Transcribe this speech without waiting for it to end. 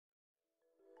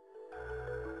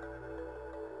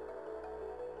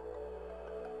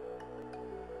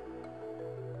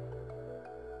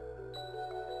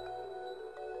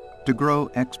To grow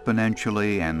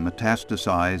exponentially and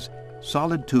metastasize,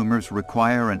 solid tumors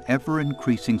require an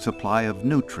ever-increasing supply of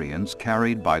nutrients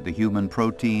carried by the human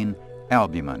protein,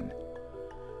 albumin.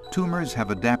 Tumors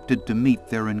have adapted to meet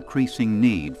their increasing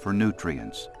need for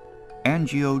nutrients.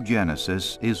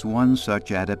 Angiogenesis is one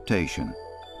such adaptation.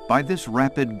 By this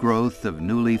rapid growth of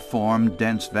newly formed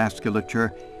dense vasculature,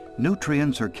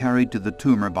 nutrients are carried to the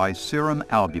tumor by serum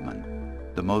albumin,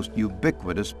 the most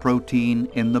ubiquitous protein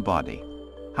in the body.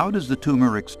 How does the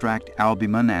tumor extract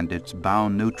albumin and its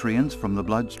bound nutrients from the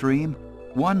bloodstream?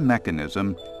 One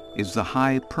mechanism is the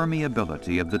high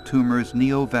permeability of the tumor's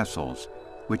neovessels,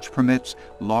 which permits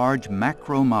large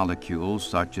macromolecules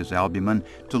such as albumin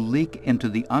to leak into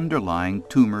the underlying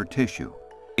tumor tissue.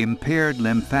 Impaired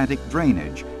lymphatic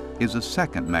drainage is a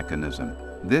second mechanism.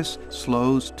 This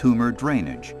slows tumor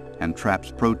drainage and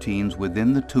traps proteins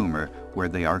within the tumor where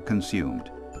they are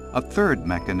consumed. A third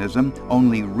mechanism,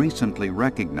 only recently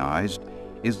recognized,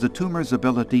 is the tumor's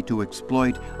ability to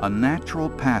exploit a natural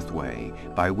pathway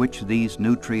by which these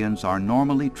nutrients are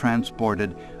normally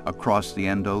transported across the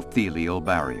endothelial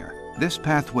barrier. This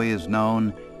pathway is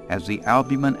known as the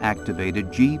albumin-activated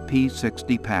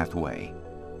GP60 pathway.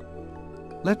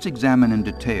 Let's examine in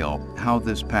detail how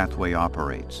this pathway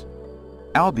operates.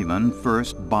 Albumin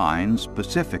first binds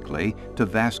specifically to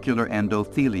vascular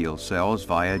endothelial cells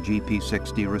via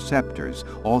GP60 receptors,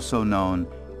 also known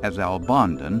as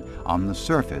albondin, on the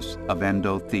surface of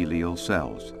endothelial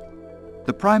cells.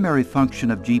 The primary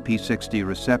function of GP60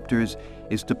 receptors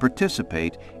is to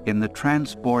participate in the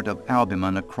transport of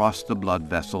albumin across the blood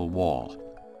vessel wall.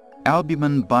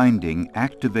 Albumin binding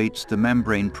activates the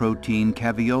membrane protein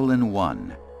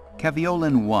caveolin-1.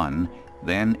 Caveolin-1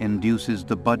 then induces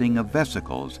the budding of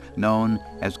vesicles known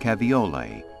as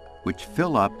caveolae, which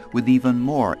fill up with even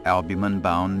more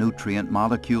albumin-bound nutrient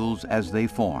molecules as they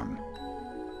form.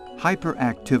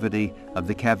 Hyperactivity of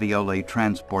the caveolae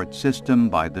transport system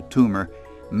by the tumor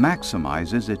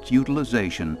maximizes its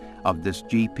utilization of this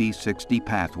GP60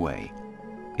 pathway.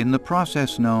 In the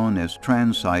process known as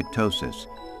transcytosis,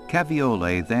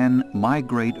 caveolae then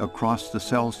migrate across the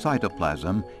cell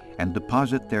cytoplasm and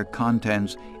deposit their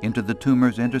contents into the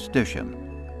tumor's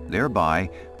interstitium, thereby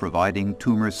providing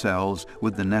tumor cells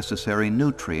with the necessary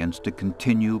nutrients to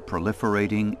continue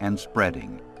proliferating and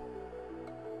spreading.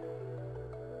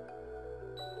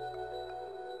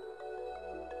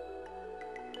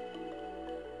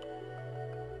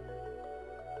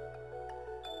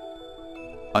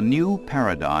 A new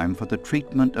paradigm for the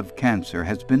treatment of cancer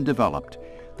has been developed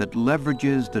that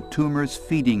leverages the tumor's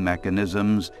feeding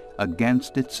mechanisms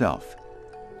against itself.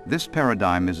 This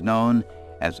paradigm is known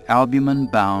as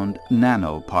albumin-bound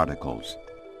nanoparticles.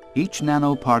 Each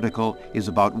nanoparticle is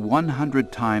about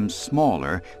 100 times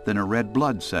smaller than a red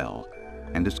blood cell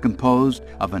and is composed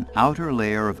of an outer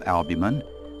layer of albumin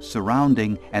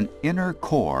surrounding an inner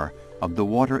core of the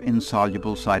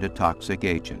water-insoluble cytotoxic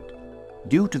agent.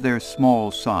 Due to their small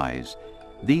size,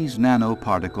 these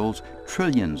nanoparticles,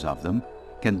 trillions of them,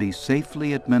 can be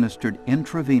safely administered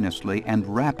intravenously and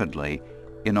rapidly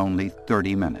in only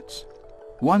 30 minutes.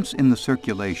 Once in the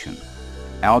circulation,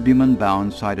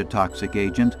 albumin-bound cytotoxic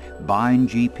agents bind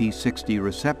GP60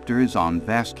 receptors on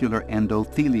vascular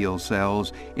endothelial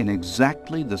cells in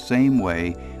exactly the same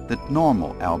way that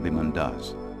normal albumin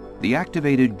does. The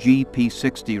activated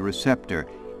GP60 receptor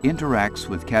interacts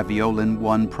with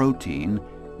caveolin-1 protein,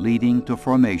 leading to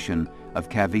formation of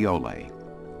caveolae.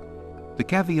 The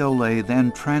caveolae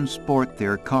then transport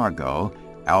their cargo,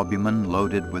 albumin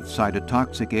loaded with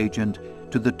cytotoxic agent,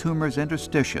 to the tumor's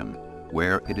interstitium,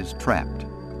 where it is trapped.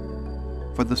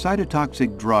 For the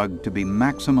cytotoxic drug to be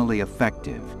maximally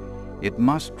effective, it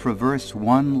must traverse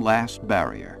one last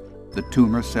barrier, the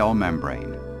tumor cell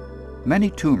membrane.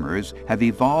 Many tumors have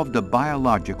evolved a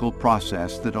biological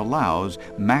process that allows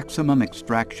maximum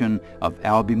extraction of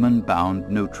albumin-bound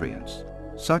nutrients.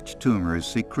 Such tumors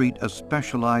secrete a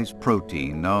specialized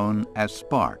protein known as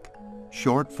SPARC,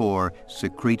 short for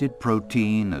secreted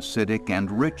protein, acidic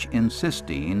and rich in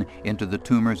cysteine, into the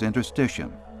tumor's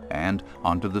interstitium and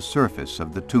onto the surface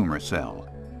of the tumor cell.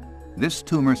 This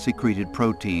tumor-secreted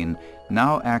protein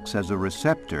now acts as a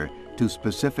receptor to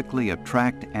specifically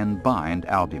attract and bind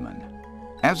albumin.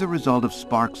 As a result of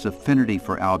SPARC's affinity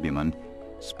for albumin,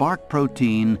 SPARC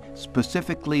protein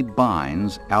specifically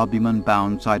binds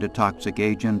albumin-bound cytotoxic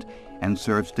agent and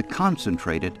serves to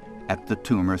concentrate it at the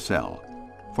tumor cell.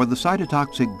 For the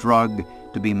cytotoxic drug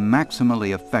to be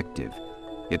maximally effective,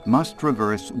 it must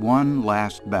traverse one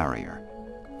last barrier,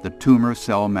 the tumor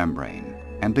cell membrane.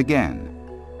 And again,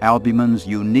 albumin's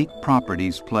unique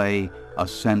properties play a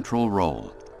central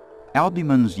role.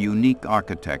 Albumin's unique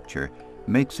architecture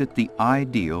makes it the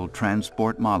ideal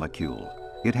transport molecule.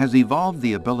 It has evolved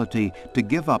the ability to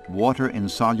give up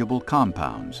water-insoluble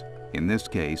compounds, in this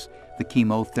case, the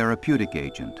chemotherapeutic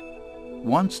agent.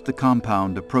 Once the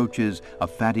compound approaches a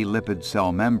fatty lipid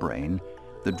cell membrane,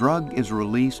 the drug is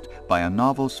released by a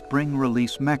novel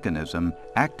spring-release mechanism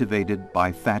activated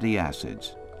by fatty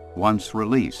acids. Once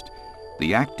released,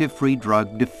 the active free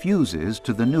drug diffuses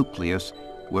to the nucleus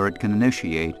where it can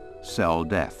initiate cell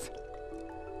death.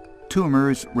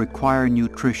 Tumors require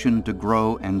nutrition to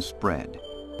grow and spread.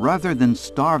 Rather than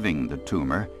starving the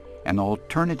tumor, an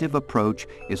alternative approach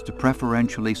is to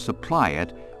preferentially supply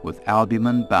it with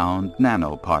albumin-bound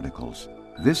nanoparticles.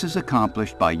 This is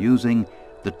accomplished by using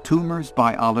the tumor's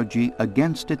biology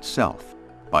against itself,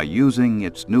 by using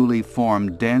its newly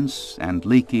formed dense and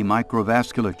leaky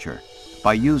microvasculature,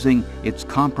 by using its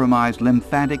compromised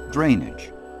lymphatic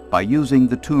drainage, by using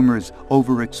the tumor's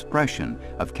overexpression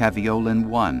of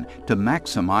caveolin-1 to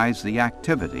maximize the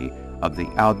activity of the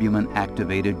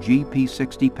albumin-activated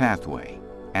GP60 pathway,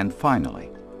 and finally,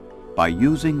 by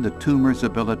using the tumor's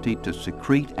ability to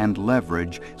secrete and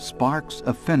leverage Spark's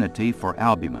affinity for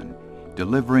albumin,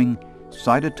 delivering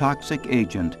cytotoxic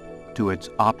agent to its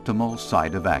optimal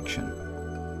site of action.